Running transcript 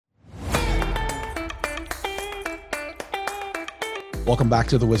Welcome back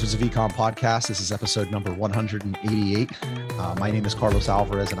to the Wizards of Ecom podcast. This is episode number 188. My name is Carlos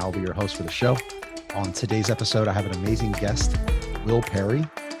Alvarez, and I'll be your host for the show. On today's episode, I have an amazing guest, Will Perry.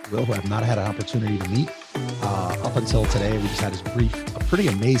 Will, who I've not had an opportunity to meet up until today. We just had a pretty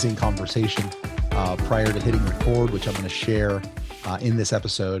amazing conversation prior to hitting record, which I'm going to share in this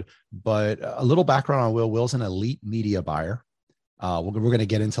episode. But a little background on Will. Will's an elite media buyer. We're going to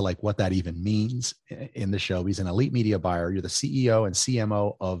get into like what that even means in the show. He's an elite media buyer. You're the CEO and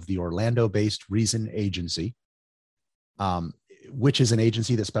CMO of the Orlando-based Reason Agency, which is an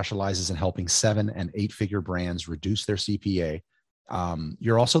agency that specializes in helping 7- and 8-figure brands reduce their CPA.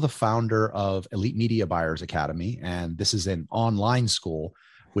 You're also the founder of Elite Media Buyers Academy, and this is an online school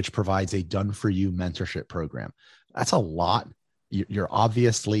which provides a done-for-you mentorship program. That's a lot. You're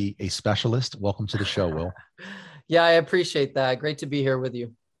obviously a specialist. Welcome to the show, Will. Yeah, I appreciate that. Great to be here with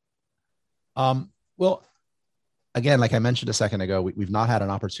you. Well, again, like I mentioned a second ago, we've not had an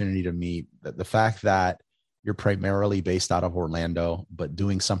opportunity to meet. The fact that you're primarily based out of Orlando, but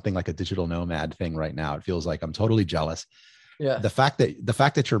doing something like a digital nomad thing right now, it feels like I'm totally jealous. Yeah. The fact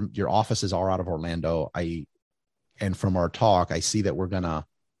that your offices are out of Orlando, and from our talk, I see that we're gonna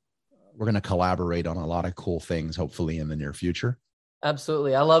collaborate on a lot of cool things, hopefully in the near future.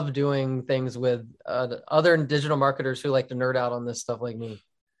 Absolutely. I love doing things with other digital marketers who like to nerd out on this stuff like me.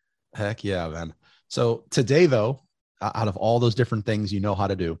 Heck yeah, man. So today, though, out of all those different things you know how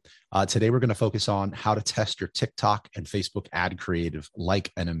to do, today we're going to focus on how to test your TikTok and Facebook ad creative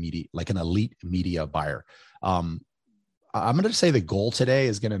like an elite media buyer. I'm going to say the goal today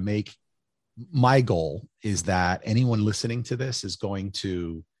is going to make my goal is that anyone listening to this is going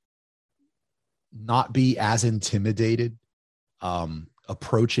to not be as intimidated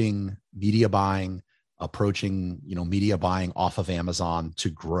approaching media buying off of Amazon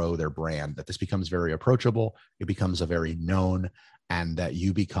to grow their brand, that this becomes very approachable, it becomes a very known, and that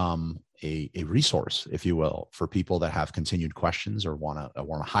you become a resource, if you will, for people that have continued questions or want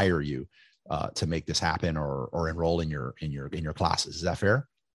to hire you to make this happen or enroll in your classes. Is that fair?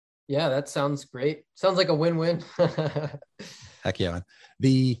 Yeah, that sounds great. Sounds like a win-win. Heck yeah, man.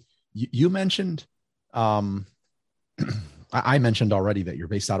 You mentioned, I mentioned already that you're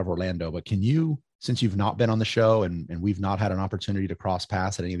based out of Orlando, but can you, since you've not been on the show and we've not had an opportunity to cross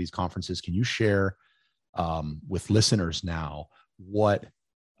paths at any of these conferences, can you share with listeners now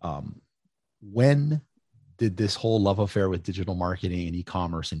when did this whole love affair with digital marketing and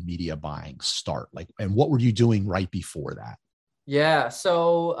e-commerce and media buying start? And what were you doing right before that? Yeah.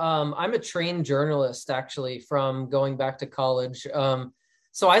 So I'm a trained journalist, actually, from going back to college.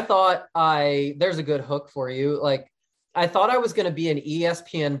 So I thought there's a good hook for you. I thought I was going to be an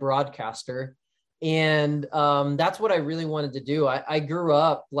ESPN broadcaster, and that's what I really wanted to do. I grew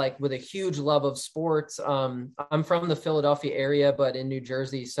up with a huge love of sports. I'm from the Philadelphia area, but in New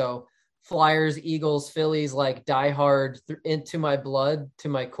Jersey. So Flyers, Eagles, Phillies, die hard into my blood, to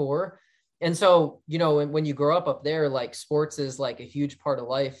my core. And so, when you grow up there, sports is a huge part of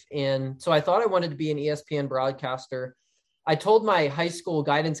life. And so I thought I wanted to be an ESPN broadcaster. I told my high school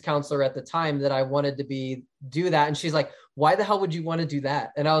guidance counselor at the time that I wanted to do that. And she's like, why the hell would you want to do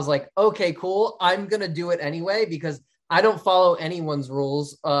that? And I was like, okay, cool. I'm going to do it anyway, because I don't follow anyone's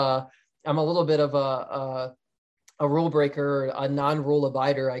rules. I'm a little bit of a rule breaker, a non-rule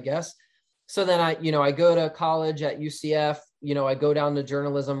abider, I guess. So then I go to college at UCF, I go down the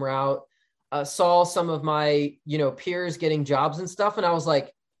journalism route, saw some of my, peers getting jobs and stuff. And I was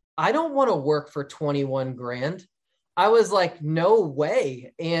like, I don't want to work for 21 grand. I was like, no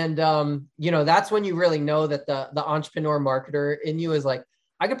way. And, that's when you really know that the entrepreneur marketer in you is like,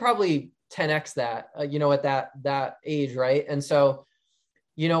 I could probably 10X that, at that age. Right. And so,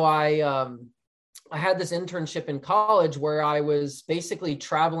 I had this internship in college where I was basically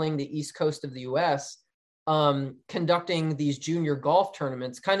traveling the East Coast of the US, conducting these junior golf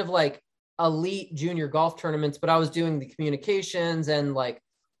tournaments, kind of like elite junior golf tournaments, but I was doing the communications and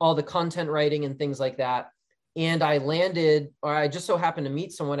all the content writing and things like that. And I just so happened to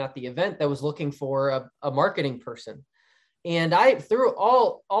meet someone at the event that was looking for a marketing person. And I, through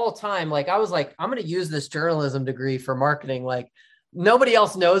all time, I was like, I'm going to use this journalism degree for marketing. Nobody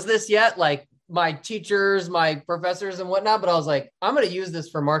else knows this yet. My teachers, my professors and whatnot, but I was like, I'm going to use this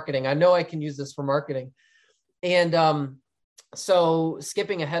for marketing. I know I can use this for marketing. And so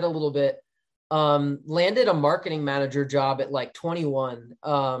skipping ahead a little bit, landed a marketing manager job at 21,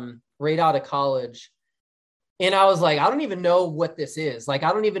 right out of college. And I was like, I don't even know what this is. I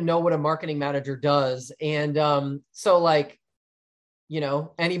don't even know what a marketing manager does. And so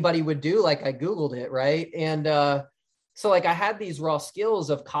anybody would do, I Googled it, right? And so I had these raw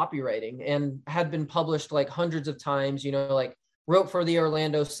skills of copywriting and had been published hundreds of times, wrote for the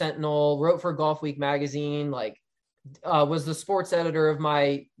Orlando Sentinel, wrote for Golf Week magazine, like was the sports editor of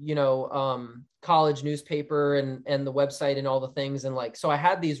my, college newspaper and the website and all the things. And like, so I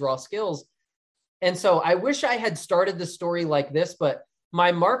had these raw skills. And so I wish I had started the story like this, but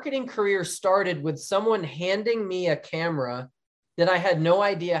my marketing career started with someone handing me a camera that I had no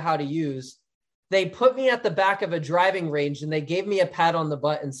idea how to use. They put me at the back of a driving range and they gave me a pat on the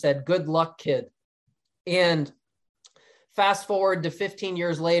butt and said, "Good luck, kid." And fast forward to 15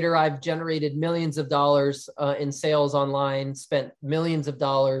 years later, I've generated millions of dollars in sales online, spent millions of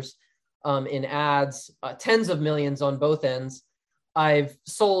dollars in ads, tens of millions on both ends. I've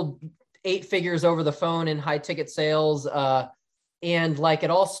sold 8 figures over the phone in high ticket sales. And like,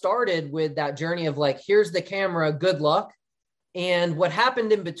 it all started with that journey of like, here's the camera, good luck. And what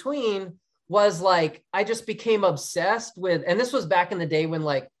happened in between was like, I just became obsessed with, and this was back in the day when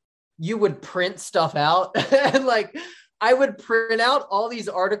like you would print stuff out and like, I would print out all these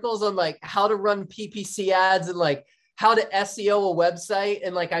articles on like how to run PPC ads and like how to SEO a website.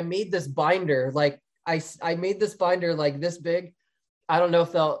 And like, I made this binder, like I made this binder like this big. I don't know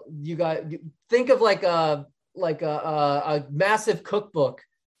if you think of like a massive cookbook.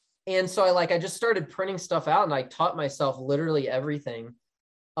 And so I just started printing stuff out and I taught myself literally everything.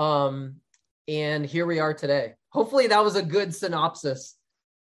 And here we are today. Hopefully that was a good synopsis.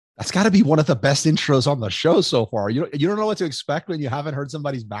 That's got to be one of the best intros on the show so far. You don't know what to expect when you haven't heard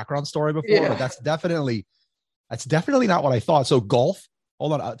somebody's background story before, but that's definitely not what I thought. So golf,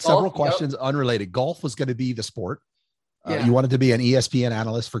 hold on, several questions unrelated. Golf was going to be the sport. You wanted to be an ESPN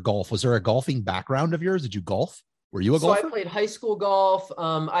analyst for golf. Was there a golfing background of yours? Did you golf? Were you a golfer? So I played high school golf.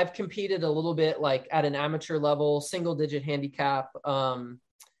 I've competed a little bit like at an amateur level, single digit handicap. But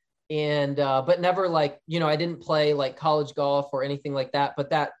never like, I didn't play like college golf or anything like that. But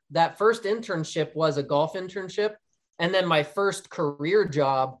that first internship was a golf internship. And then my first career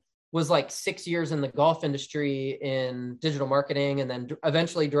job was like 6 years in the golf industry in digital marketing, and then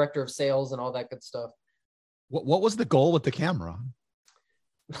eventually director of sales and all that good stuff. What was the goal with the camera?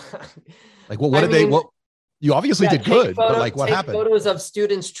 Like, what you obviously did good, but like what happened? Photos of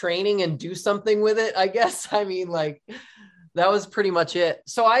students training and do something with it, I guess. I mean, like that was pretty much it.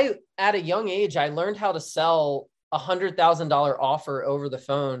 So at a young age, I learned how to sell $100,000 offer over the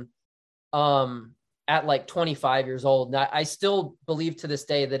phone at like 25 years old. And I still believe to this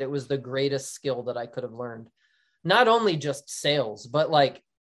day that it was the greatest skill that I could have learned. Not only just sales, but like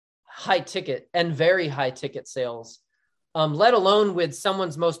high ticket and very high ticket sales, let alone with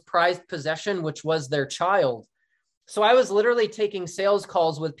someone's most prized possession, which was their child. So I was literally taking sales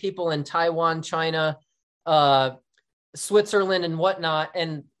calls with people in Taiwan, China, Switzerland and whatnot.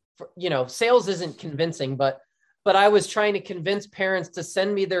 And, sales isn't convincing, but I was trying to convince parents to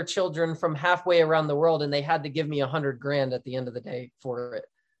send me their children from halfway around the world. And they had to give me $100,000 at the end of the day for it.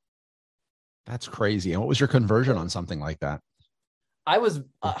 That's crazy. And what was your conversion on something like that? I was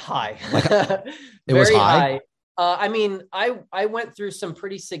high. It was high. I went through some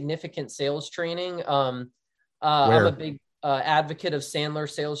pretty significant sales training. I'm a big advocate of Sandler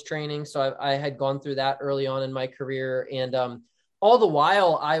sales training. So I had gone through that early on in my career. And all the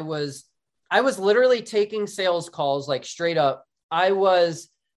while I was literally taking sales calls, like straight up. I was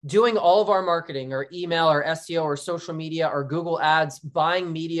doing all of our marketing or email or SEO or social media or Google ads,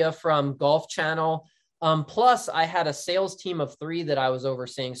 buying media from Golf Channel. Plus I had a sales team of 3 that I was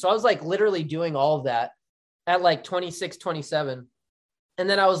overseeing. So I was like literally doing all of that at like 26, 27. And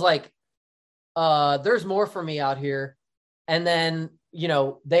then I was like, there's more for me out here. And then,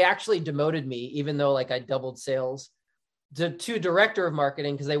 they actually demoted me, even though like I doubled sales to director of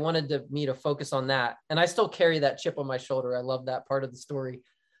marketing, because they wanted me to focus on that. And I still carry that chip on my shoulder. I love that part of the story.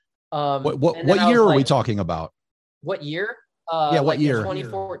 What year are we talking about? What year? What year?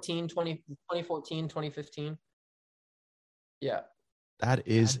 2014, 2015. Yeah. That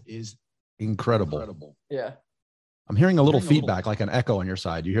is incredible. Yeah. I'm hearing a little feedback, like an echo on your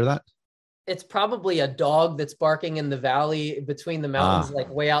side. You hear that? It's probably a dog that's barking in the valley between the mountains, like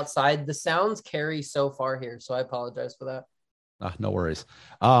way outside. The sounds carry so far here, so I apologize for that. No worries.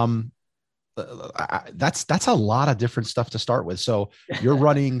 That's a lot of different stuff to start with. So you're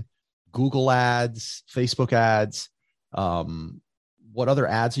running Google ads, Facebook ads. What other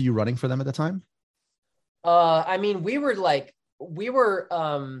ads are you running for them at the time? We were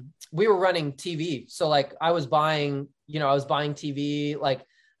running TV. So like I was buying TV, like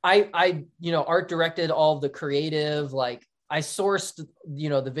I art directed all of the creative, like I sourced,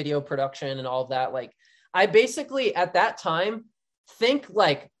 the video production and all of that. Like I basically at that time think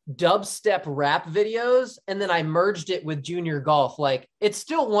like dubstep rap videos. And then I merged it with junior golf. Like it's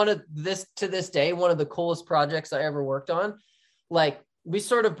still to this day, one of the coolest projects I ever worked on. like we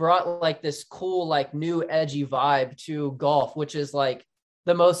sort of brought like this cool, like new edgy vibe to golf, which is like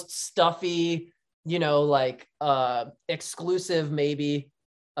the most stuffy, like exclusive maybe,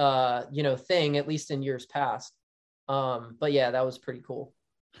 thing, at least in years past. But yeah, that was pretty cool.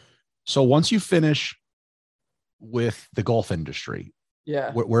 So once you finish with the golf industry,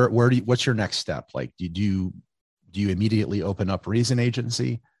 yeah, where do you, what's your next step? Like, do you immediately open up Reason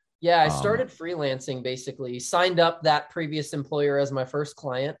Agency? Yeah, I started freelancing, basically signed up that previous employer as my first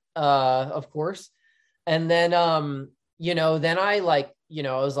client, of course. And then, then I I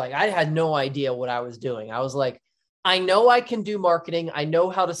was like, I had no idea what I was doing. I was like, I know I can do marketing. I know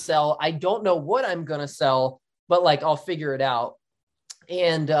how to sell. I don't know what I'm going to sell, but like, I'll figure it out.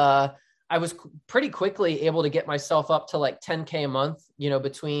 And, I was pretty quickly able to get myself up to like 10K a month,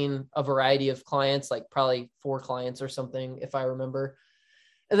 between a variety of clients, like probably 4 clients or something, if I remember.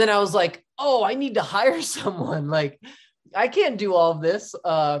 And then I was like, oh, I need to hire someone. Like, I can't do all of this.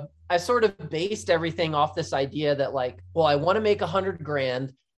 I sort of based everything off this idea that like, well, I want to make 100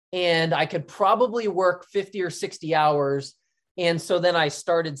 grand and I could probably work 50 or 60 hours. And so then I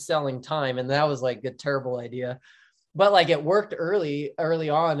started selling time, and that was like a terrible idea, but like it worked early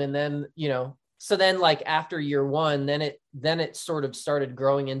on. And then, so then like after year 1, then it sort of started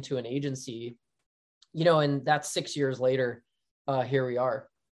growing into an agency, and that's 6 years later. Here we are.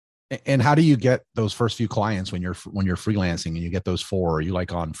 And how do you get those first few clients when you're freelancing and you get those 4? Are you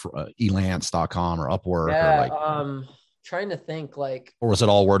like on elance.com or Upwork? Yeah, or like, trying to think like, or was it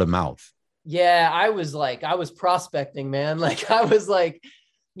all word of mouth? Yeah, I was prospecting, man. Like I was like,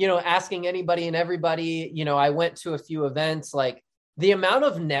 asking anybody and everybody. I went to a few events. Like the amount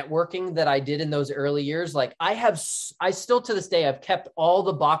of networking that I did in those early years, like I still to this day, I've kept all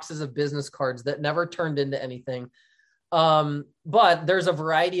the boxes of business cards that never turned into anything. But there's a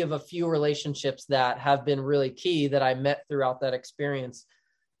variety of a few relationships that have been really key that I met throughout that experience.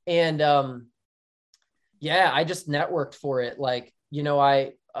 And, I just networked for it. Like,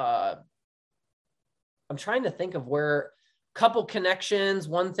 I'm trying to think of where couple connections,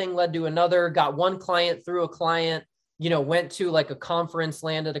 one thing led to another, got one client through a client, went to like a conference,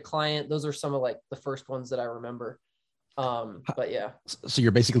 landed a client. Those are some of like the first ones that I remember. But yeah. So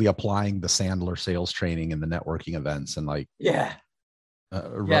you're basically applying the Sandler sales training and the networking events and like,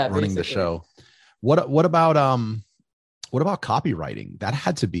 running the show. What about copywriting? That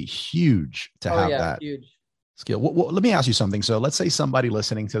had to be huge to have that huge skill. Well, let me ask you something. So let's say somebody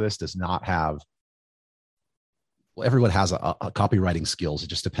listening to this does not have, well, everyone has a copywriting skills. It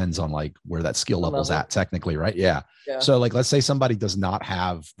just depends on like where that skill level's at technically. Right. Yeah. So like, let's say somebody does not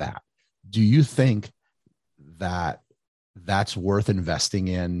have that. Do you think that that's worth investing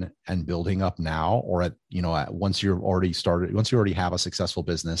in and building up now, or once you already have a successful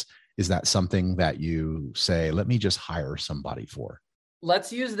business, is that something that you say, let me just hire somebody for?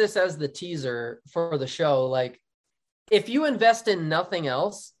 Let's use this as the teaser for the show. Like if you invest in nothing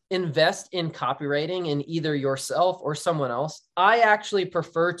else, invest in copywriting in either yourself or someone else. I actually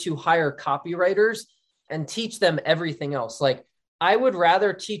prefer to hire copywriters and teach them everything else. Like I would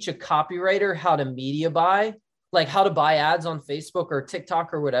rather teach a copywriter how to media buy, like how to buy ads on Facebook or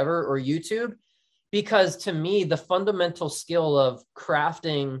TikTok or whatever, or YouTube, because to me, the fundamental skill of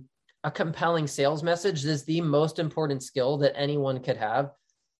crafting a compelling sales message is the most important skill that anyone could have.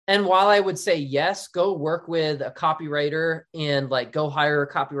 And while I would say, yes, go work with a copywriter and like go hire a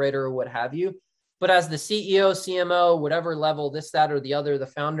copywriter or what have you. But as the CEO, CMO, whatever level, this, that, or the other, the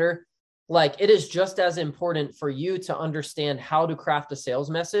founder, like it is just as important for you to understand how to craft a sales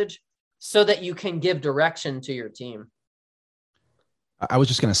message so that you can give direction to your team. I was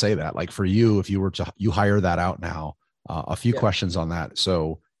just going to say that, like for you, if you hire that out now, a few questions on that.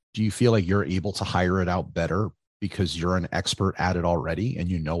 So do you feel like you're able to hire it out better because you're an expert at it already and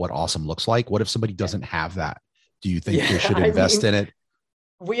you know what awesome looks like? What if somebody doesn't have that? Do you think they should invest in it?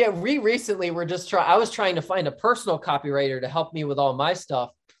 We recently were I was trying to find a personal copywriter to help me with all my stuff.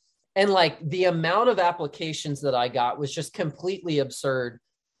 And like the amount of applications that I got was just completely absurd.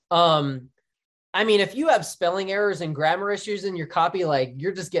 I mean, if you have spelling errors and grammar issues in your copy, like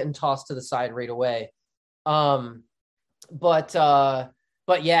you're just getting tossed to the side right away.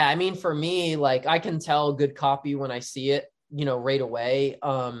 But yeah, I mean, for me, like I can tell good copy when I see it, right away.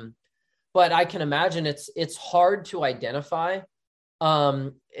 But I can imagine it's hard to identify,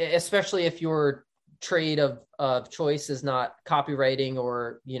 especially if your trade of choice is not copywriting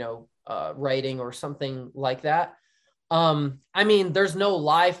or, writing or something like that. I mean, there's no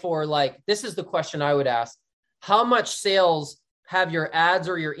lie for like, this is the question I would ask. How much sales have your ads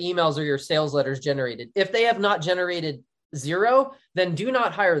or your emails or your sales letters generated? If they have not generated 0, then do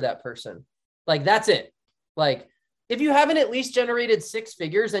not hire that person. Like, that's it. Like, if you haven't at least generated 6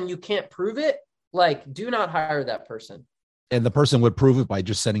 figures and you can't prove it, like, do not hire that person. And the person would prove it by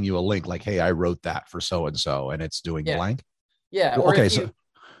just sending you a link like, hey, I wrote that for so-and-so and it's doing blank. Yeah. Well, or okay. if you,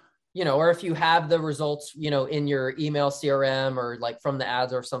 or if you have the results, in your email CRM or like from the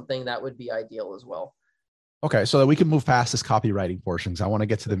ads or something, that would be ideal as well. Okay. So that we can move past this copywriting portion, because I want to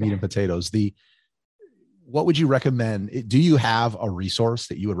get to the meat and potatoes. What would you recommend? Do you have a resource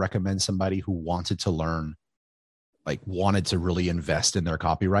that you would recommend somebody who wanted to learn, like wanted to really invest in their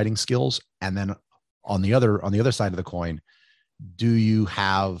copywriting skills? And then on the other side of the coin, do you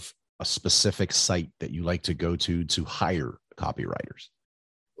have a specific site that you like to go to hire copywriters?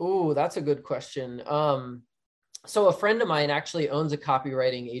 Oh, that's a good question. So a friend of mine actually owns a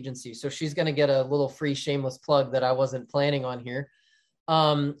copywriting agency. So she's going to get a little free shameless plug that I wasn't planning on here.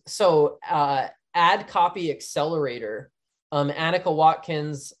 Ad Copy Accelerator, Annika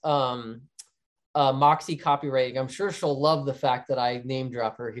Watkins, Moxie Copywriting. I'm sure she'll love the fact that I name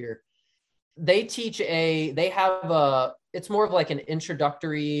drop her here. It's more of like an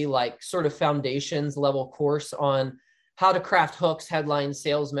introductory, like sort of foundations level course on how to craft hooks, headlines,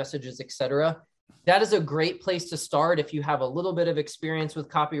 sales messages, etc. That is a great place to start if you have a little bit of experience with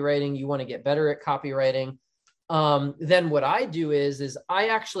copywriting, you want to get better at copywriting. Then what I do is I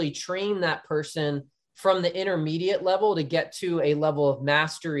actually train that person from the intermediate level to get to a level of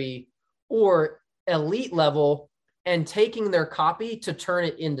mastery or elite level, and taking their copy to turn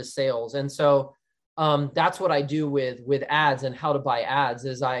it into sales. And so that's what I do with ads and how to buy ads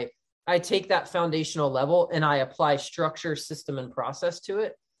is I take that foundational level and I apply structure, system, and process to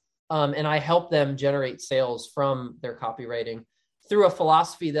it. And I help them generate sales from their copywriting through a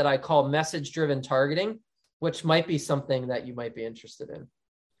philosophy that I call message-driven targeting, which might be something that you might be interested in.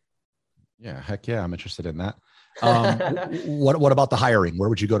 Yeah, heck yeah, I'm interested in that. What about the hiring? Where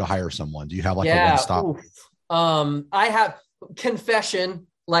would you go to hire someone? Do you have like a one-stop? I have confession.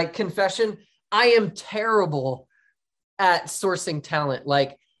 I am terrible at sourcing talent.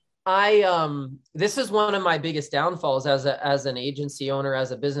 Like this is one of my biggest downfalls as an agency owner,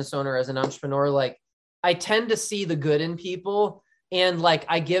 as a business owner, as an entrepreneur. Like I tend to see the good in people and like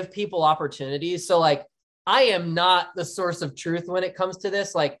I give people opportunities. So like I am not the source of truth when it comes to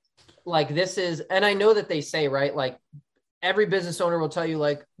this. Like this is, and I know that they say, right, like every business owner will tell you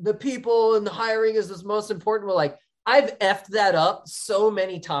like the people and the hiring is the most important. But like I've effed that up so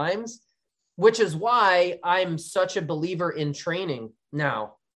many times, which is why I'm such a believer in training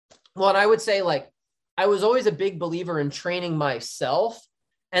now. Well, and I would say like I was always a big believer in training myself.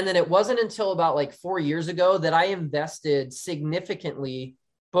 And then it wasn't until about like 4 years ago that I invested significantly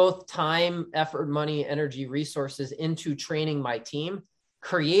both time, effort, money, energy, resources into training my team,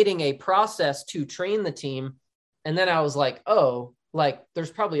 creating a process to train the team. And then I was like, oh, like there's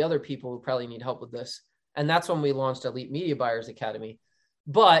probably other people who probably need help with this. And that's when we launched Elite Media Buyers Academy.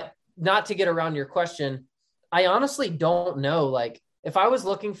 But not to get around your question, I honestly don't know. Like if I was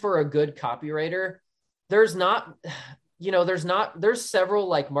looking for a good copywriter, there's several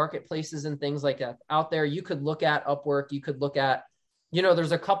like marketplaces and things like that out there. You could look at Upwork. You could look at,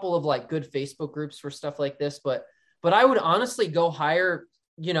 there's a couple of like good Facebook groups for stuff like this, but I would honestly go hire,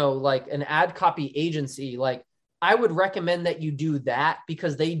 like an ad copy agency. Like I would recommend that you do that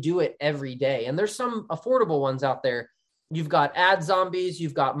because they do it every day. And there's some affordable ones out there. You've got Ad Zombies,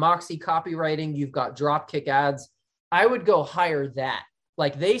 you've got Moxie Copywriting, you've got Dropkick Ads. I would go hire that.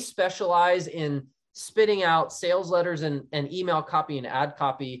 Like they specialize in spitting out sales letters and email copy and ad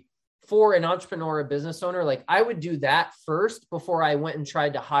copy for an entrepreneur or business owner. Like I would do that first before I went and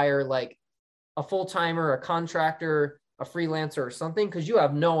tried to hire like a full-timer, a contractor, a freelancer or something, because you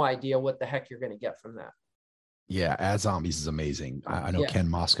have no idea what the heck you're going to get from that. Yeah, Ad Zombies is amazing. I know Ken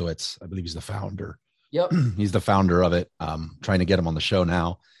Moskowitz. I believe he's the founder. Yep. He's the founder of it. Trying to get him on the show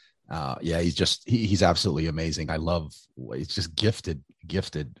now. He's absolutely amazing. He's just gifted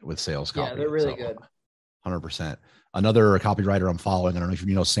with sales copy. Yeah, they're really good. 100%. Another copywriter I'm following, I don't know if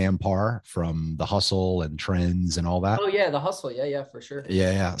you know Sam Parr from The Hustle and Trends and all that. Oh yeah, The Hustle. Yeah, for sure.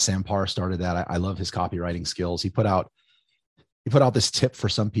 Yeah. Sam Parr started that. I love his copywriting skills. He put out this tip for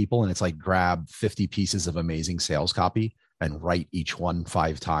some people, and it's like grab 50 pieces of amazing sales copy and write each one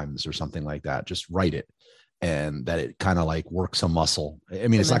 5 times or something like that. Just write it. And that it kind of like works a muscle. I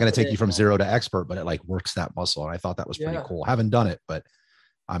mean, it's not going to take you from 0 to expert, but it like works that muscle. And I thought that was pretty cool. I haven't done it, but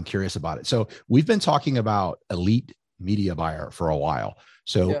I'm curious about it. So we've been talking about Elite Media Buyer for a while.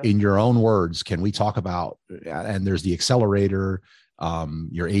 So in your own words, can we talk about, and there's the accelerator,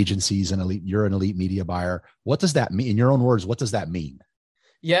 your agencies and you're an Elite Media Buyer. What does that mean? In your own words, what does that mean?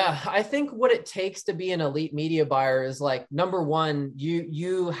 Yeah, I think what it takes to be an elite media buyer is like, number one,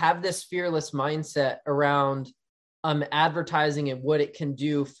 you have this fearless mindset around advertising and what it can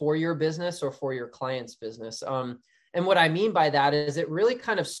do for your business or for your client's business. And what I mean by that is it really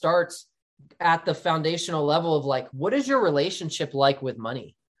kind of starts at the foundational level of like, what is your relationship like with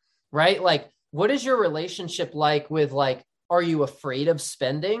money, right? Like, what is your relationship like with like, are you afraid of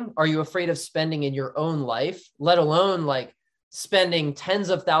spending? Are you afraid of spending in your own life, let alone like spending tens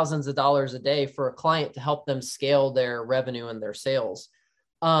of thousands of dollars a day for a client to help them scale their revenue and their sales?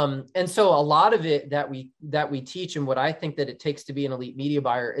 And so a lot of it that we teach and what I think that it takes to be an elite media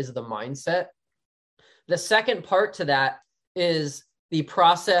buyer is the mindset. The second part to that is the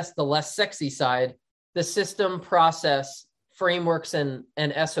process, the less sexy side, the system, process, frameworks, and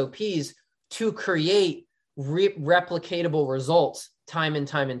SOPs to create replicatable results time and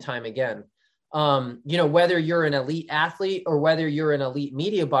time and time again. Whether you're an elite athlete or whether you're an elite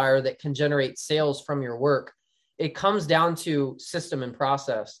media buyer that can generate sales from your work, it comes down to system and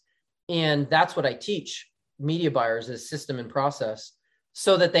process. And that's what I teach media buyers is system and process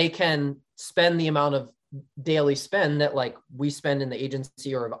so that they can spend the amount of daily spend that like we spend in the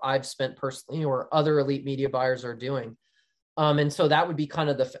agency or I've spent personally or other elite media buyers are doing. And so that would be kind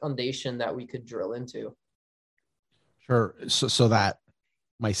of the foundation that we could drill into. Sure. So that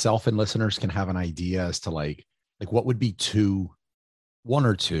myself and listeners can have an idea as to like what would be one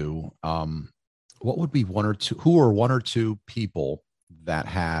or two people that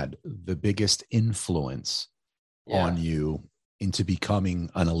had the biggest influence on you into becoming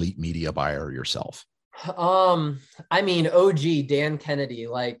an elite media buyer yourself? I mean, OG Dan Kennedy,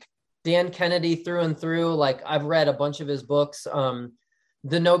 like Dan Kennedy through and through. Like I've read a bunch of his books,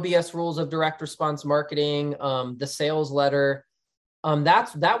 the No BS Rules of Direct Response Marketing, the Sales Letter.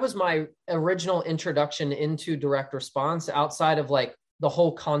 That was my original introduction into direct response outside of like the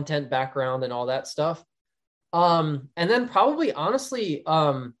whole content background and all that stuff. And then probably honestly,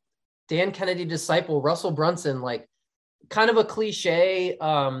 Dan Kennedy disciple, Russell Brunson, like kind of a cliche,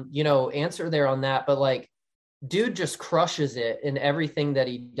 answer there on that, but like, dude just crushes it in everything that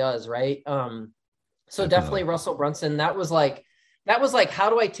he does. Right. So definitely Russell Brunson. That was like, how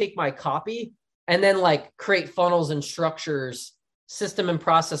do I take my copy and then like create funnels and structures, system and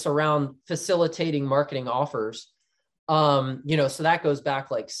process around facilitating marketing offers. So that goes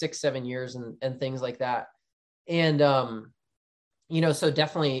back like 6-7 years and things like that. And, so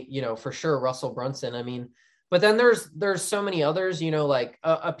definitely, for sure, Russell Brunson. I mean, but then there's so many others, like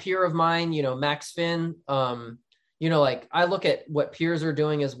a peer of mine, Max Finn, like I look at what peers are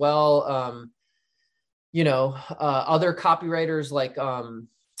doing as well. Other copywriters like,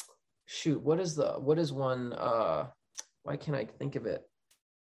 what is one, why can't I think of it?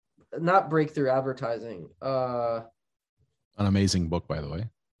 Not Breakthrough Advertising. An amazing book, by the way.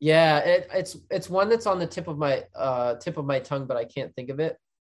 Yeah, it's one that's on the tip of my tongue, but I can't think of it.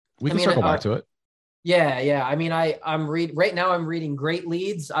 We can circle back to it. Yeah. I mean, I'm reading Great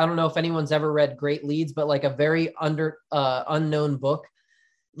Leads. I don't know if anyone's ever read Great Leads, but like a very unknown book.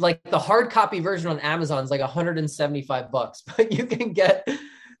 Like the hard copy version on Amazon is like $175, but you can get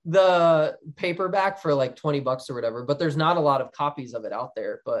the paperback for like $20 or whatever. But there's not a lot of copies of it out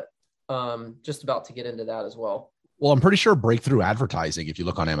there. But just about to get into that as well. Well, I'm pretty sure Breakthrough Advertising, if you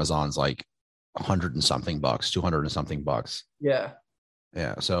look on Amazon's like $100 and something, $200 and something. Yeah.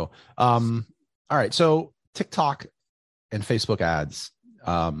 So, all right. So TikTok and Facebook ads,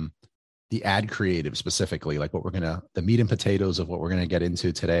 the ad creative specifically, like the meat and potatoes of what we're going to get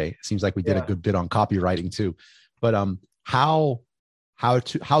into today. It seems like we did a good bit on copywriting too, but how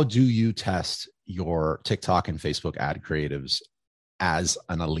do you test your TikTok and Facebook ad creatives as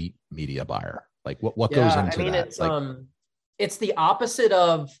an elite media buyer? Like what goes into that? It's the opposite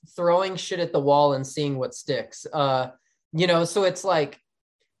of throwing shit at the wall and seeing what sticks. So it's like,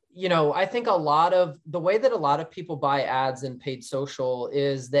 I think a lot of the way that a lot of people buy ads in paid social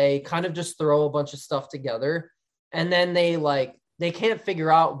is they kind of just throw a bunch of stuff together and then they can't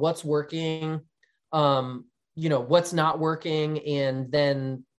figure out what's working, what's not working. And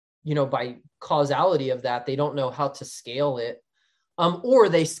then, by causality of that, they don't know how to scale it. Or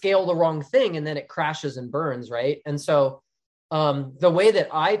they scale the wrong thing and then it crashes and burns. Right. And so the way that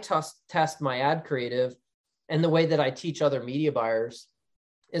I test my ad creative and the way that I teach other media buyers,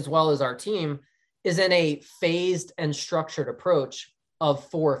 as well as our team, is in a phased and structured approach of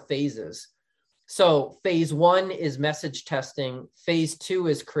 4 phases. So phase 1 is message testing. Phase 2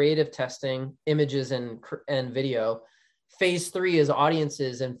 is creative testing, images and video. Phase 3 is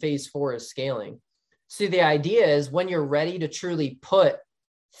audiences, and phase 4 is scaling. So the idea is when you're ready to truly put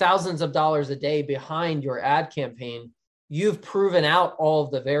thousands of dollars a day behind your ad campaign, you've proven out all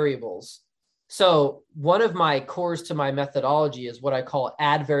of the variables. So one of my cores to my methodology is what I call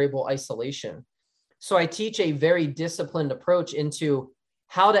ad variable isolation. So I teach a very disciplined approach into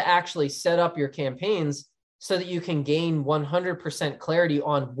how to actually set up your campaigns so that you can gain 100% clarity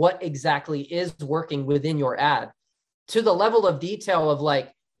on what exactly is working within your ad, to the level of detail of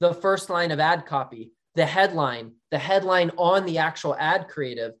like the first line of ad copy, the headline on the actual ad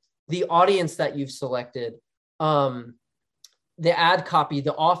creative, the audience that you've selected, the ad copy,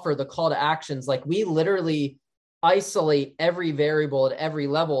 the offer, the call to actions. Like we literally isolate every variable at every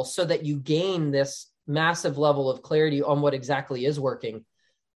level so that you gain this massive level of clarity on what exactly is working.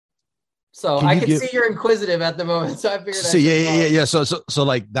 So I can see you're inquisitive at the moment. So I figured. Yeah. So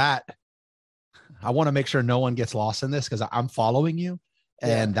like that, I want to make sure no one gets lost in this because I'm following you.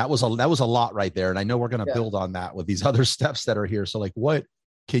 And that was a lot right there. And I know we're going to build on that with these other steps that are here. So like, what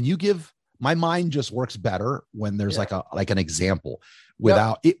can you give? My mind just works better when there's like an example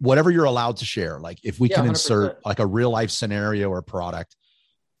without it, whatever you're allowed to share. Like if we can 100%. Insert like a real life scenario or product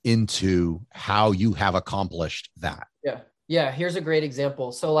into how you have accomplished that. Yeah. Here's a great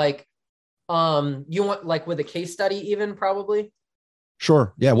example. So like, you want like with a case study even probably?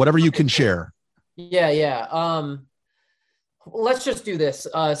 Sure. Yeah. Whatever you can share. Yeah. Let's just do this.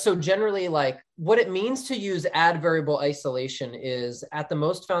 So generally like what it means to use ad variable isolation is at the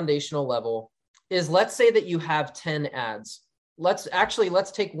most foundational level is, let's say that you have 10 ads. Let's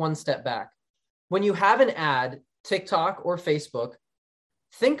take one step back. When you have an ad, TikTok or Facebook,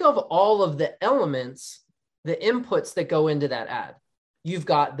 think of all of the elements, the inputs that go into that ad. You've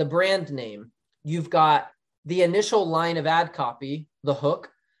got the brand name. You've got the initial line of ad copy, the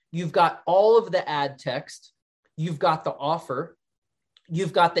hook. You've got all of the ad text. You've got the offer.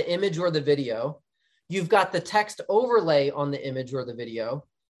 You've got the image or the video. You've got the text overlay on the image or the video.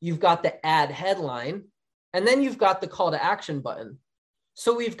 You've got the ad headline. And then you've got the call to action button.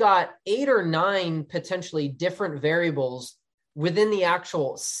 So we've got 8 or 9 potentially different variables within the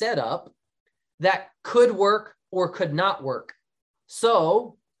actual setup that could work or could not work.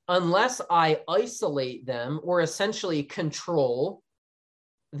 So unless I isolate them or essentially control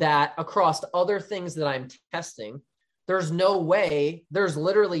that across other things that I'm testing, there's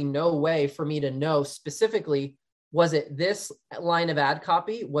literally no way for me to know specifically, was it this line of ad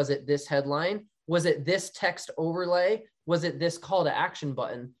copy? Was it this headline? Was it this text overlay? Was it this call to action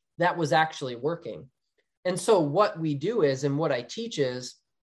button that was actually working? And so what we do is, and what I teach is,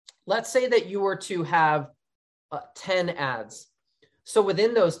 let's say that you were to have 10 ads. So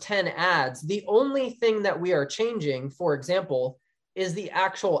within those 10 ads, the only thing that we are changing, for example, is the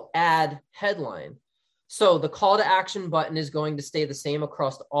actual ad headline. So the call to action button is going to stay the same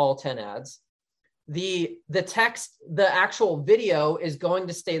across all 10 ads. The text, the actual video is going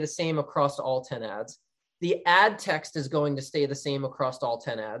to stay the same across all 10 ads. The ad text is going to stay the same across all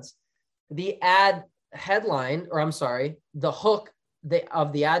 10 ads. The ad headline, the hook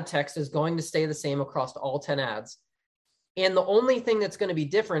of the ad text is going to stay the same across all 10 ads. And the only thing that's going to be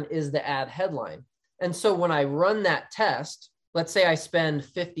different is the ad headline. And so when I run that test, let's say I spend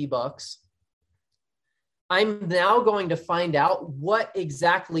 $50, I'm now going to find out what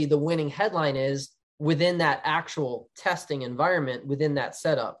exactly the winning headline is within that actual testing environment, within that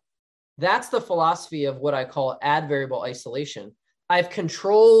setup. That's the philosophy of what I call ad variable isolation. I've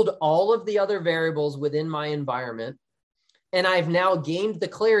controlled all of the other variables within my environment, and I've now gained the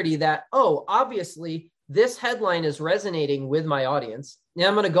clarity that, oh, obviously, this headline is resonating with my audience. Now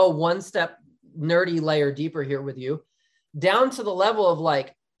I'm going to go one step nerdy layer deeper here with you, down to the level of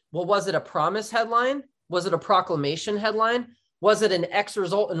like, well, was it a promise headline? Was it a proclamation headline? Was it an X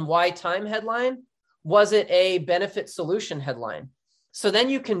result in Y time headline? Was it a benefit solution headline? So then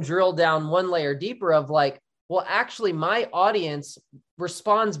you can drill down one layer deeper of like, well, actually my audience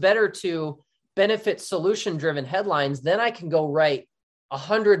responds better to benefit solution driven headlines. Then I can go write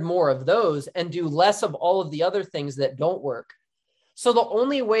 100 more of those and do less of all of the other things that don't work. So the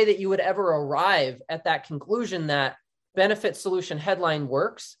only way that you would ever arrive at that conclusion that benefit solution headline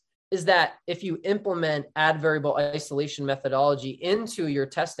works is that if you implement ad variable isolation methodology into your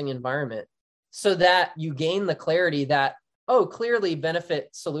testing environment so that you gain the clarity that, oh, clearly benefit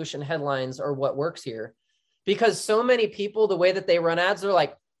solution headlines are what works here. Because so many people, the way that they run ads, they're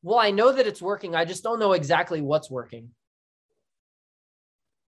like, well, I know that it's working. I just don't know exactly what's working.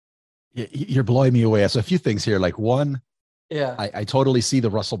 You're blowing me away. So a few things here. Like one, yeah, I totally see the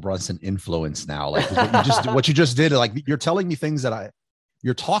Russell Brunson influence now. Like what you just did, like you're telling me things that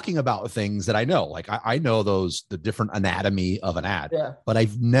you're talking about things that I know. Like I know the different anatomy of an ad, but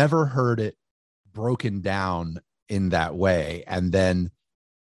I've never heard it broken down in that way. And then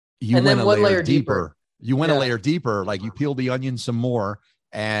you went a layer deeper. You went a layer deeper, like you peeled the onion some more.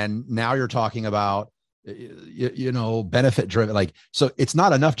 And now you're talking about benefit driven. Like, so it's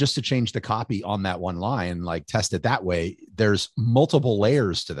not enough just to change the copy on that one line, like test it that way. There's multiple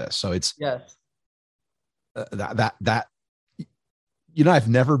layers to this. So it's Yes. I've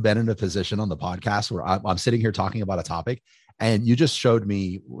never been in a position on the podcast where I'm sitting here talking about a topic and you just showed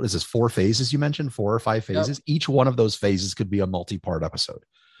me, what is this, 4 phases you mentioned, 4 or 5 phases. Yep. Each one of those phases could be a multi-part episode.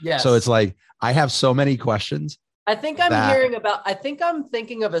 Yes. So it's like, I have so many questions. I think I'm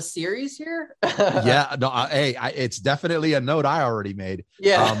thinking of a series here. Yeah, no, it's definitely a note I already made.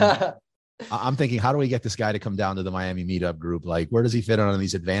 Yeah. I'm thinking, how do we get this guy to come down to the Miami meetup group? Like, where does he fit on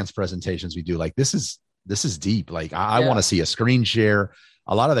these advanced presentations we do? Like, this is deep. Like, I want to see a screen share.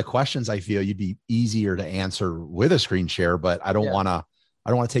 A lot of the questions I feel you'd be easier to answer with a screen share, but I don't want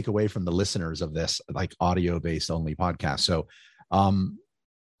to take away from the listeners of this, like, audio based only podcast. So,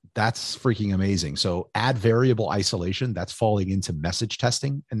 that's freaking amazing. So add variable isolation, that's falling into message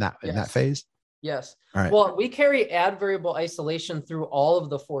testing in that phase. Yes. All right. Well, we carry add variable isolation through all of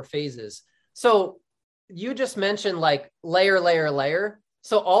the 4 phases. So you just mentioned like layer.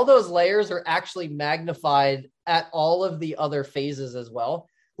 So all those layers are actually magnified at all of the other phases as well.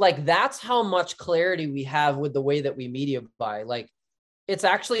 Like, that's how much clarity we have with the way that we media buy. Like, it's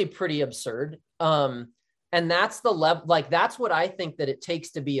actually pretty absurd. And that's the level, like, that's what I think that it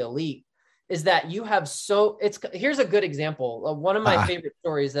takes to be elite, is that you have here's a good example. One of my favorite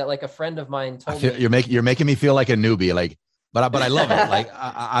stories that, like, a friend of mine told me. You're making me feel like a newbie, like, but I love it. Like,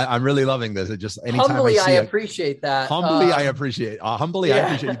 I'm really loving this. It just, anytime humbly, I appreciate that. I appreciate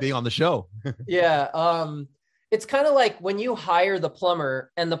you being on the show. Yeah. It's kind of like when you hire the plumber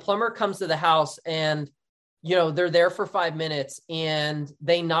and the plumber comes to the house and, they're there for 5 minutes and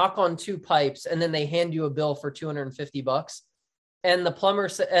they knock on 2 pipes and then they hand you a bill for $250. And the plumber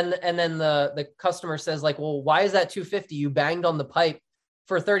and then the customer says, like, well, why is that $250? You banged on the pipe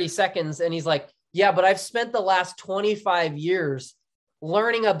for 30 seconds. And he's like, yeah, but I've spent the last 25 years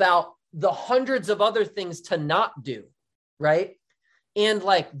learning about the hundreds of other things to not do. Right. And,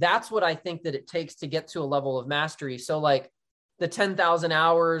 like, that's what I think that it takes to get to a level of mastery. So, like, the 10,000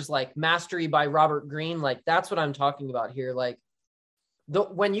 hours, like, mastery by Robert Greene, like, that's what I'm talking about here. Like,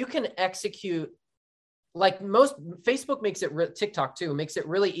 when you can execute, like, Facebook makes it, TikTok too, makes it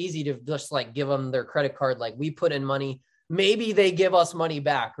really easy to just, like, give them their credit card. Like, we put in money, maybe they give us money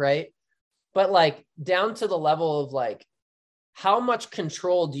back. Right. But, like, down to the level of, like, how much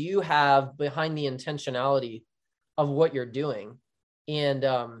control do you have behind the intentionality of what you're doing? And,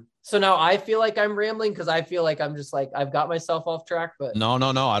 so now I feel like I'm rambling because I feel like I'm just, like, I've got myself off track, but no.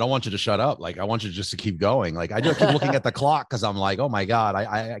 I don't want you to shut up. Like, I want you just to keep going. Like, I just keep looking at the clock because I'm like, oh my God,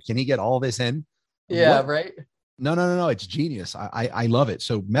 I can he get all this in? Yeah. What? Right. No. It's genius. I love it.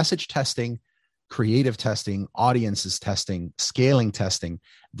 So message testing, creative testing, audiences testing, scaling testing.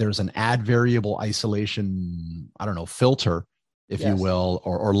 There's an add variable isolation, filter, if you will,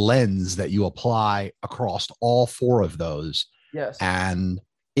 or lens that you apply across all 4 of those. Yes. And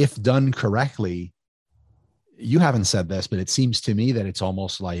if done correctly, you haven't said this, but it seems to me that it's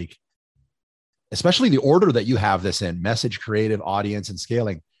almost like, especially the order that you have this in: message, creative, audience, and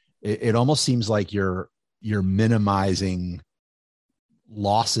scaling. It almost seems like you're minimizing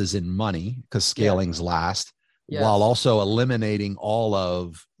losses in money because scaling's last, while also eliminating all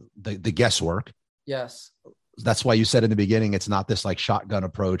of the guesswork. Yes. That's why you said in the beginning, it's not this, like, shotgun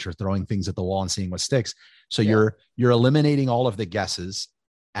approach or throwing things at the wall and seeing what sticks. So you're eliminating all of the guesses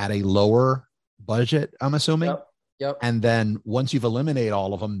at a lower budget, I'm assuming. Yep. And then once you've eliminated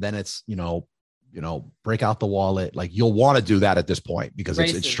all of them, then it's, break out the wallet. Like, you'll want to do that at this point because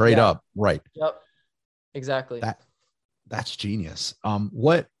it's straight up. Right. Yep. Exactly. That's genius.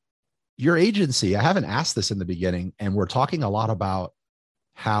 What your agency, I haven't asked this in the beginning, and we're talking a lot about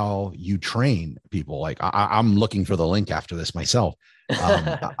how you train people. Like, I'm looking for the link after this myself.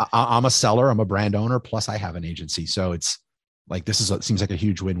 I'm a seller, I'm a brand owner, plus I have an agency. So it's like, it seems like a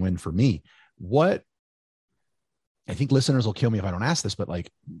huge win-win for me. What, I think listeners will kill me if I don't ask this, but, like,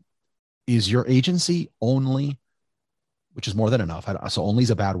 is your agency only, which is more than enough, so only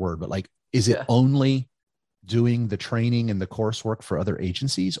is a bad word, but, like, is it only doing the training and the coursework for other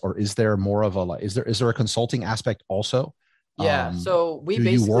agencies, or is there more of is there a consulting aspect also? Yeah. So do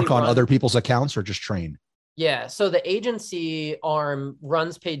you work on other people's accounts or just train? Yeah. So the agency arm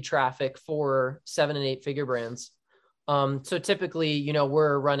runs paid traffic for 7 and 8 figure brands. So typically,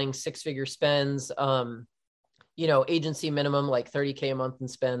 we're running 6-figure spends, agency minimum, like 30K a month in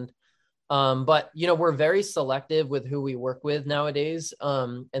spend. But we're very selective with who we work with nowadays,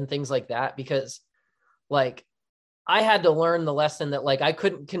 and things like that, because, like, I had to learn the lesson that, like, I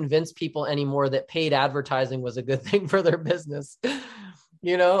couldn't convince people anymore that paid advertising was a good thing for their business,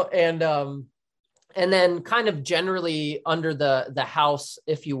 and, And then kind of generally under the house,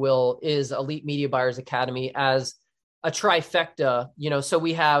 if you will, is Elite Media Buyers Academy as a trifecta, so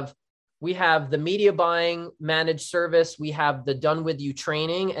we have the media buying managed service, we have the done with you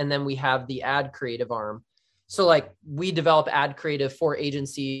training, and then we have the ad creative arm. So like we develop ad creative for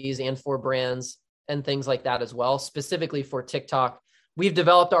agencies and for brands and things like that as well, specifically for TikTok. We've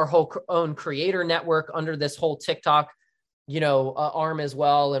developed our whole own creator network under this whole TikTok, arm as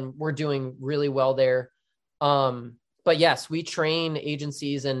well. And we're doing really well there. But yes, we train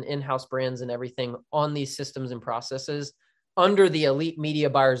agencies and in-house brands and everything on these systems and processes under the Elite Media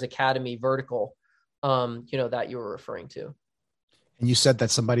Buyers Academy vertical, that you were referring to. And you said that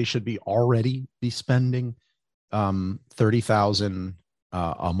somebody should already be spending 30,000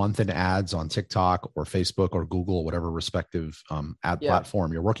 a month in ads on TikTok or Facebook or Google, whatever respective ad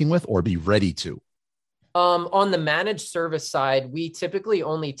platform you're working with, or be ready to. On the managed service side, we typically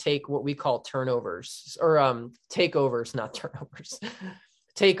only take what we call turnovers or takeovers, not turnovers,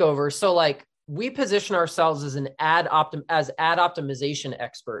 takeovers. So like we position ourselves as ad optimization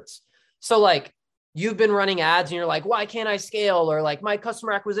experts. So like you've been running ads and you're like, why can't I scale? Or like my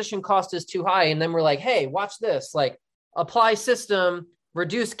customer acquisition cost is too high. And then we're like, hey, watch this, like apply system,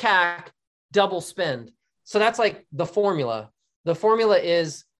 reduce CAC, double spend. So that's like the formula. The formula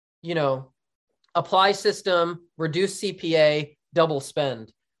is, apply system, reduce CPA, double spend.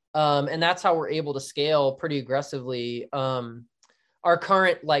 And that's how we're able to scale pretty aggressively. Our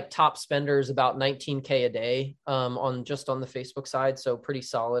current like top spender is about 19K a day on the Facebook side. So pretty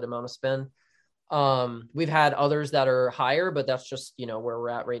solid amount of spend. We've had others that are higher, but that's just, where we're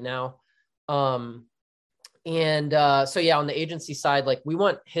at right now. So on the agency side, like we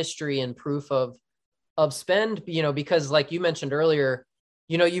want history and proof of spend, because like you mentioned earlier,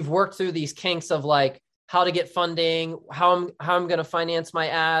 you've worked through these kinks of like how to get funding, how I'm going to finance my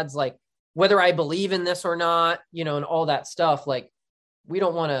ads, like whether I believe in this or not, and all that stuff. Like we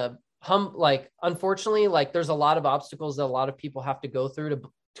don't want to unfortunately, like there's a lot of obstacles that a lot of people have to go through to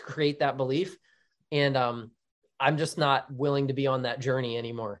create that belief. And I'm just not willing to be on that journey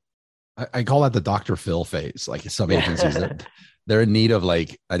anymore. I call that the Dr. Phil phase. Like some agencies, they're in need of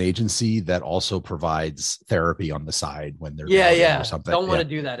like an agency that also provides therapy on the side when they're or something. Don't want to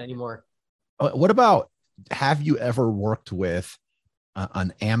do that anymore. What about, have you ever worked with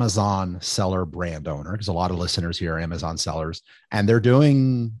an Amazon seller brand owner? Because a lot of listeners here are Amazon sellers, and they're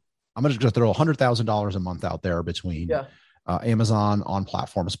doing, I'm going to just throw $100,000 a month out there between Amazon on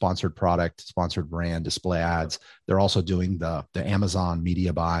platform, sponsored product, sponsored brand, display ads. They're also doing the Amazon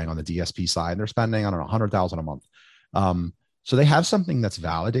media buying on the DSP side. They're spending, I don't know, $100,000 a month. So they have something that's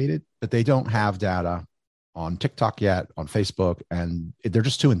validated, but they don't have data on TikTok yet, on Facebook, and they're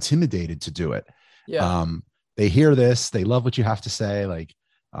just too intimidated to do it. They hear this, they love what you have to say. Like,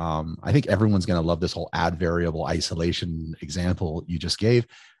 I think everyone's going to love this whole ad variable isolation example you just gave,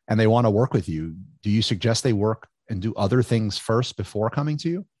 and they want to work with you. Do you suggest they work and do other things first before coming to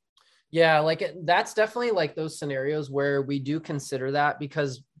you? Yeah, like that's definitely like those scenarios where we do consider that,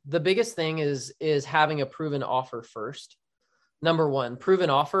 because the biggest thing is having a proven offer first. Number one, proven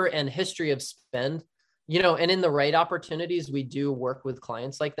offer and history of spend, and in the right opportunities, we do work with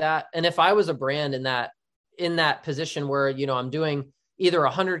clients like that. And if I was a brand in that position where, I'm doing either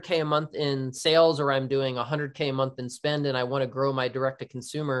 100K a month in sales or I'm doing 100K a month in spend, and I want to grow my direct to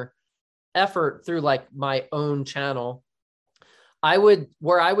consumer effort through like my own channel, I would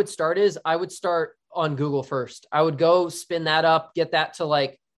start on Google first. I would go spin that up, get that to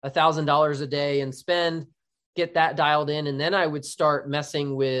like $1,000 a day and spend, get that dialed in. And then I would start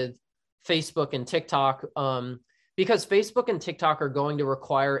messing with Facebook and TikTok, because Facebook and TikTok are going to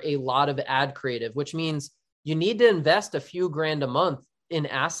require a lot of ad creative, which means you need to invest a few grand a month in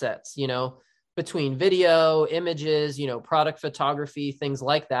assets, between video, images, product photography, things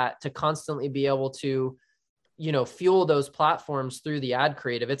like that, to constantly be able to, fuel those platforms through the ad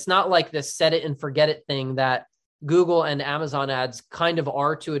creative. It's not like this set it and forget it thing that Google and Amazon ads kind of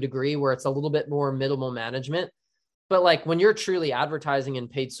are to a degree, where it's a little bit more minimal management. But like when you're truly advertising in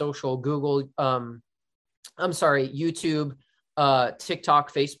paid social, YouTube,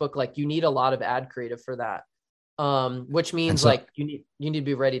 TikTok, Facebook, like you need a lot of ad creative for that. Which means like you need to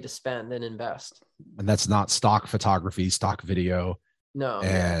be ready to spend and invest. And that's not stock photography, stock video. No.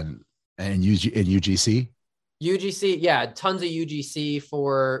 And UGC? UGC, yeah, tons of UGC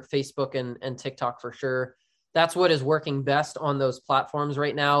for Facebook and TikTok for sure. That's what is working best on those platforms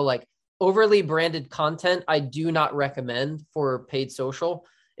right now. Like overly branded content, I do not recommend for paid social.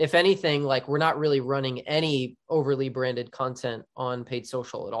 If anything, like we're not really running any overly branded content on paid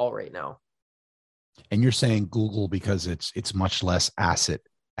social at all right now. And you're saying Google because it's much less asset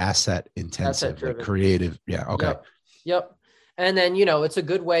asset intensive, Asset-driven. like creative. Yeah. Okay. Yep. And then, you know, it's a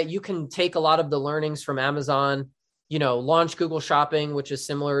good way. You can take a lot of the learnings from Amazon, you know, launch Google Shopping, which is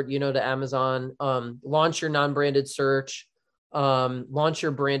similar, you know, to Amazon, launch your non-branded search, launch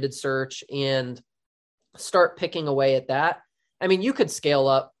your branded search, and start picking away at that. I mean, you could scale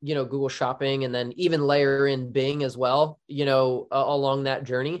up, you know, Google Shopping and then even layer in Bing as well, you know, along that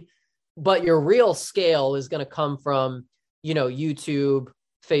journey. But your real scale is going to come from, you know, YouTube,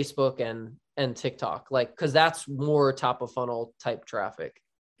 Facebook, and TikTok, like, because that's more top of funnel type traffic.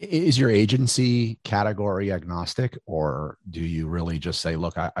 Is your agency category agnostic, or do you really just say,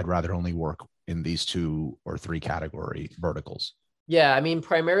 look, I'd rather only work in these 2 or 3 category verticals? Yeah, I mean,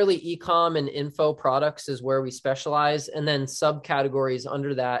 primarily e-com and info products is where we specialize. And then subcategories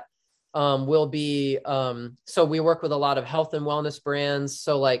under that will be, so we work with a lot of health and wellness brands.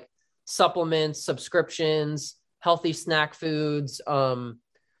 So like supplements, subscriptions, healthy snack foods,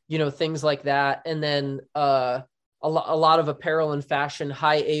 you know, things like that. And then a lot of apparel and fashion,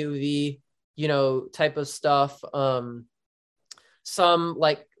 high AOV, you know, type of stuff. Some,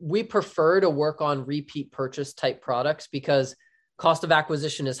 like, we prefer to work on repeat purchase type products because cost of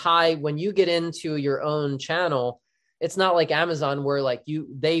acquisition is high. When you get into your own channel, it's not like Amazon where like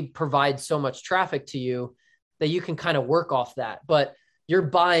they provide so much traffic to you that you can kind of work off that, but you're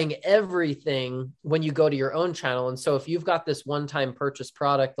buying everything when you go to your own channel. And so if you've got this one-time purchase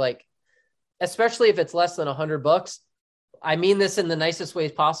product, like, especially if it's less than $100, I mean this in the nicest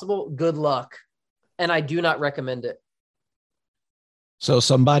ways possible, good luck. And I do not recommend it. So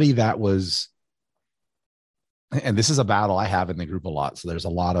somebody that was, and this is a battle I have in the group a lot. So there's a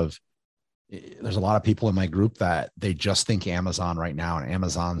lot of people in my group that they just think Amazon right now, and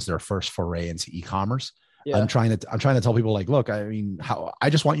Amazon's their first foray into e-commerce. Yeah. I'm trying to tell people, like, look, I mean, I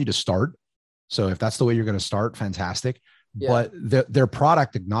just want you to start. So if that's the way you're going to start, fantastic. Yeah. But they're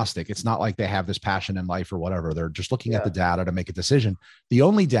product agnostic. It's not like they have this passion in life or whatever. They're just looking at the data to make a decision. The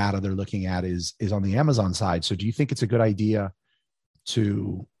only data they're looking at is on the Amazon side. So do you think it's a good idea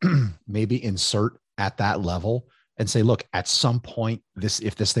to maybe insert at that level and say, look, at some point,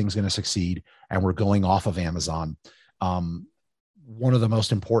 if this thing's going to succeed and we're going off of Amazon, one of the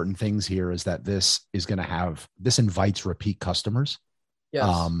most important things here is that this invites repeat customers.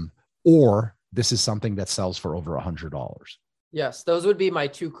 Yes. Or this is something that sells for over $100. Yes. Those would be my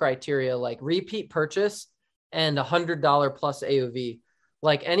 2 criteria, like repeat purchase and $100 plus AOV.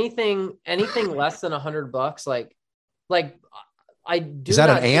 Like anything less than $100, like I do. Is that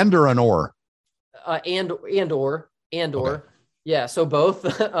an and or an or? And or. Okay. Yeah. So both,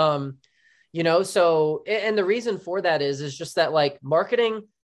 you know, so, and the reason for that is just that, like, marketing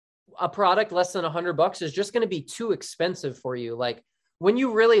a product less than $100 is just going to be too expensive for you. Like, when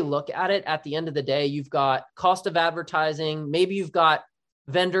you really look at it, at the end of the day, you've got cost of advertising, maybe you've got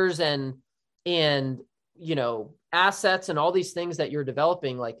vendors and, you know, assets and all these things that you're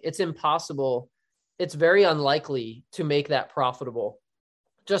developing. Like, it's impossible. It's very unlikely to make that profitable.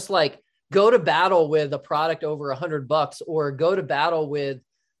 Just like, go to battle with a product over $100, or go to battle with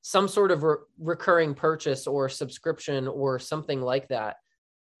some sort of recurring purchase or subscription or something like that,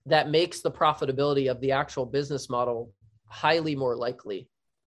 that makes the profitability of the actual business model highly more likely.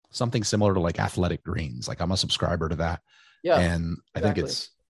 Something similar to like Athletic Greens. Like, I'm a subscriber to that. Yeah. And exactly.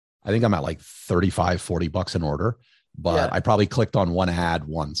 I think I'm at like $35-$40 an order, but I probably clicked on one ad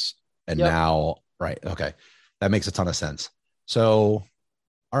once and now, right. Okay. That makes a ton of sense. So,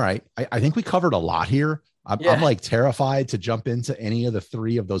 all right. I think we covered a lot here. I'm like terrified to jump into any of the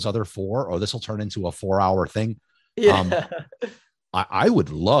 3 of those other 4, or this will turn into a 4-hour thing. Yeah. I would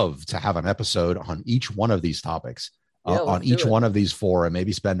love to have an episode on each one of these topics, on each one of these 4, and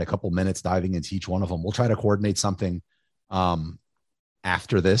maybe spend a couple minutes diving into each one of them. We'll try to coordinate something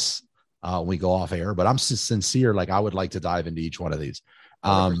after this. We go off air, but I'm sincere. Like, I would like to dive into each one of these.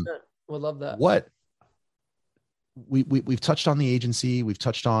 Would love that. What we've touched on the agency, we've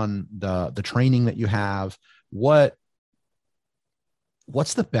touched on the training that you have. What's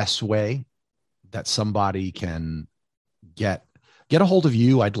the best way that somebody can get a hold of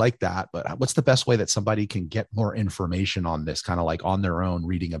you? I'd like that, but what's the best way that somebody can get more information on this, kind of like on their own,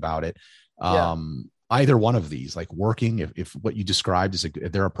 reading about it? Either one of these, like working, if what you described is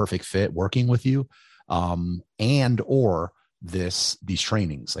if they're a perfect fit, working with you, and or these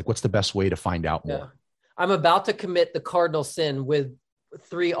trainings, like what's the best way to find out more? I'm about to commit the cardinal sin with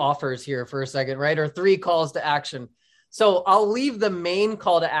 3 offers here for a second, right? Or 3 calls to action. So I'll leave the main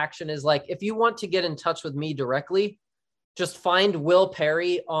call to action is, like, if you want to get in touch with me directly, just find Will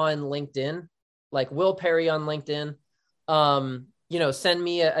Perry on LinkedIn, like Will Perry on LinkedIn. You know, send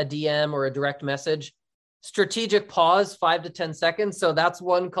me a DM or a direct message. strategic pause, 5 to 10 seconds. So that's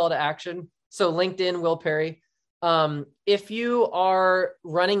one call to action. So LinkedIn, Will Perry. If you are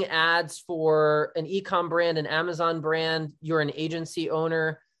running ads for an e-com brand, an Amazon brand, you're an agency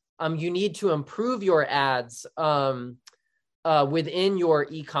owner, you need to improve your ads within your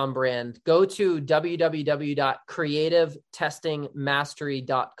e-com brand. Go to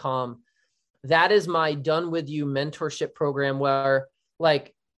www.creativetestingmastery.com. That is my Done With You mentorship program where,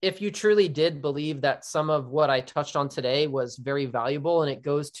 like, if you truly did believe that some of what I touched on today was very valuable and it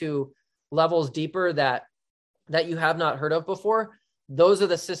goes to levels deeper that you have not heard of before, those are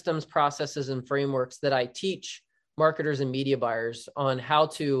the systems, processes, and frameworks that I teach marketers and media buyers on how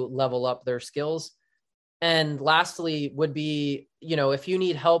to level up their skills. And lastly would be, if you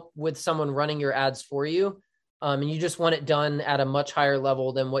need help with someone running your ads for you, and you just want it done at a much higher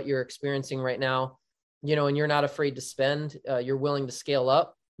level than what you're experiencing right now, and you're not afraid to spend, you're willing to scale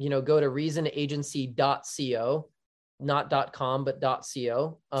up, go to reasonagency.co, not .com, but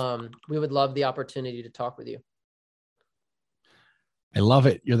 .co. We would love the opportunity to talk with you. I love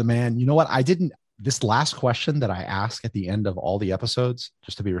it. You're the man. You know what? This last question that I ask at the end of all the episodes,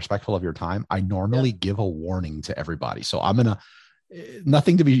 just to be respectful of your time, I normally give a warning to everybody. So I'm going to,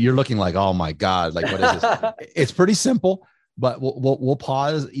 you're looking like, oh my God, like, what is this? It's pretty simple, but we'll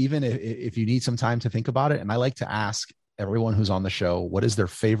pause even if you need some time to think about it. And I like to ask everyone who's on the show, what is their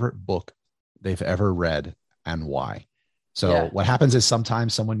favorite book they've ever read and why? So what happens is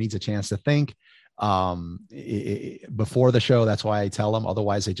sometimes someone needs a chance to think before the show. That's why I tell them.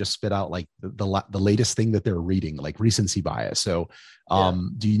 Otherwise, they just spit out like the latest thing that they're reading, like recency bias. So,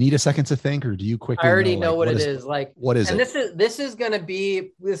 do you need a second to think, or do you quickly? I already know what it is. Like, what is it? And this is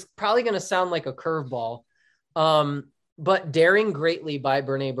probably going to sound like a curveball, but Daring Greatly by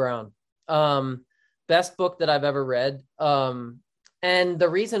Brene Brown, best book that I've ever read. And the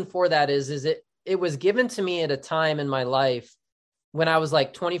reason for that is it was given to me at a time in my life when I was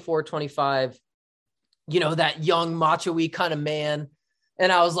like 24, 25. That young macho-y kind of man.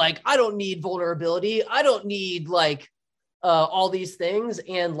 And I was like, I don't need vulnerability. I don't need all these things.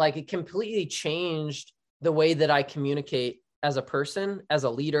 And it completely changed the way that I communicate as a person, as a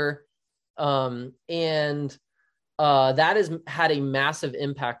leader. That has had a massive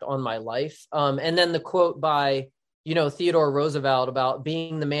impact on my life. And then the quote by, Theodore Roosevelt about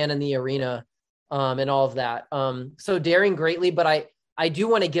being the man in the arena, and all of that. So Daring Greatly, but I do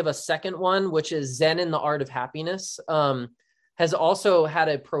want to give a second one, which is Zen in the Art of Happiness, has also had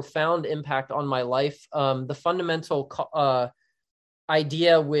a profound impact on my life. The fundamental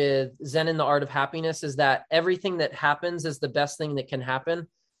idea with Zen in the Art of Happiness is that everything that happens is the best thing that can happen.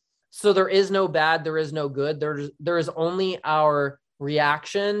 So there is no bad, there is no good. There is only our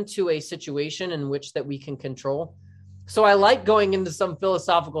reaction to a situation in which that we can control. So I like going into some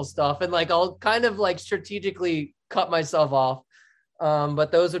philosophical stuff and I'll kind of strategically cut myself off.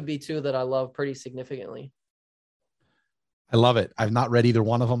 But those would be two that I love pretty significantly. I love it. I've not read either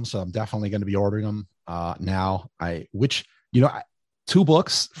one of them, so I'm definitely going to be ordering them now. Two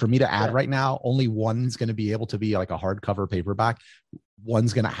books for me to add right now. Only one's going to be able to be like a hardcover paperback.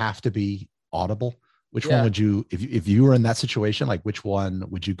 One's going to have to be Audible. Which one would you, if you were in that situation, which one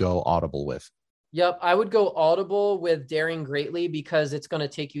would you go Audible with? Yep. I would go Audible with Daring Greatly because it's going to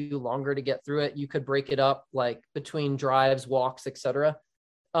take you longer to get through it. You could break it up between drives, walks, etc.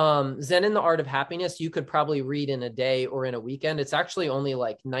 Zen in the Art of Happiness, you could probably read in a day or in a weekend. It's actually only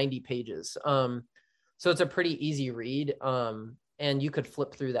 90 pages. So it's a pretty easy read. And you could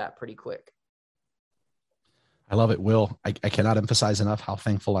flip through that pretty quick. I love it, Will. I cannot emphasize enough how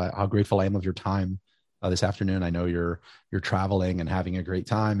grateful I am of your time this afternoon. I know you're traveling and having a great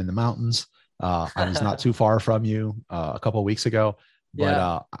time in the mountains. I was not too far from you a couple of weeks ago,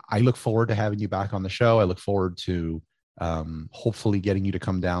 but I look forward to having you back on the show. I look forward to hopefully getting you to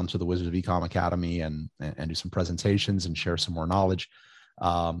come down to the Wizards of Ecom Academy and do some presentations and share some more knowledge.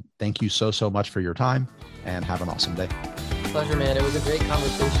 Thank you so much for your time, and have an awesome day. Pleasure, man. It was a great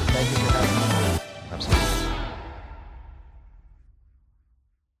conversation. Thank you for having me. Absolutely.